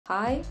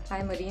Hi,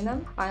 I'm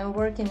Irina. I'm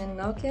working in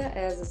Nokia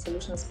as a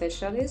solution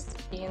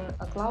specialist in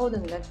cloud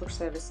and network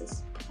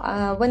services.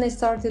 When I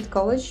started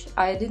college,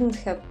 I didn't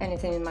have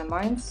anything in my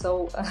mind,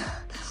 so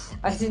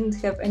I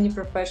didn't have any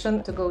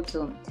profession to go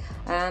to.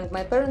 And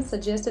my parents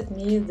suggested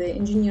me the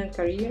engineering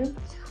career,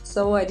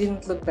 so I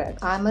didn't look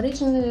back. I'm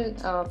originally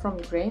from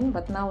Ukraine,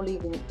 but now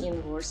living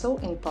in Warsaw,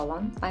 in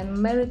Poland. I'm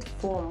married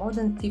for more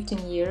than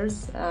 15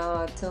 years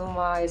to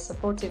my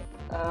supportive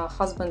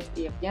husband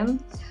Evgen,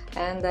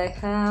 and I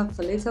have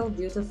a little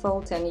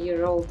beautiful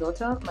 10-year-old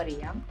daughter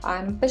Maria.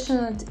 I'm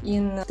passionate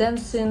in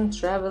dancing,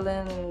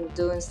 traveling,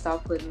 doing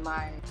stuff with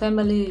my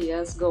family,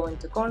 yes, going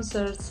to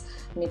concerts,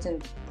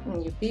 meeting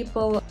new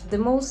people. The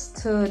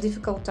most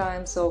difficult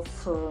times of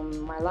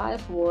my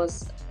life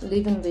was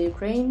leaving the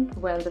Ukraine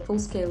when the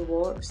full-scale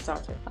war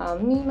started.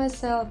 Me,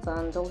 myself,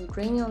 and all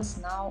Ukrainians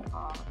now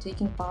are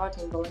taking part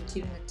in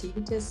volunteering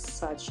activities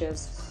such as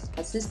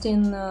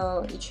assisting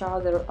each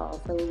other,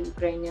 fellow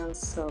Ukrainians,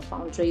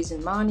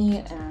 fundraising money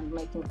and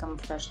making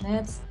camouflage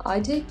nets. I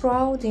take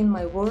pride in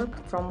my work,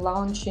 from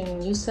launching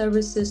new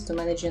services to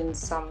managing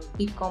some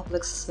big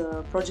complex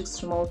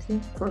projects remotely.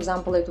 For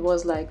example, it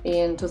was like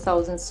in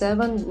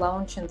 2007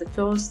 launching the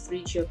first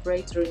 3G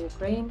operator in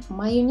Ukraine.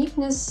 My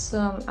uniqueness,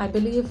 I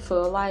believe,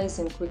 lies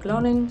in quick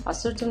learning,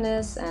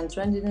 assertiveness, and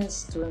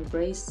readiness to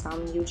embrace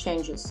some new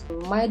changes.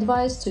 My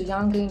advice to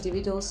younger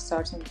individuals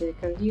starting their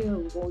career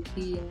would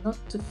be not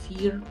to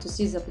fear to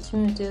seize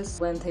opportunities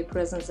when they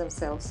present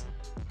themselves.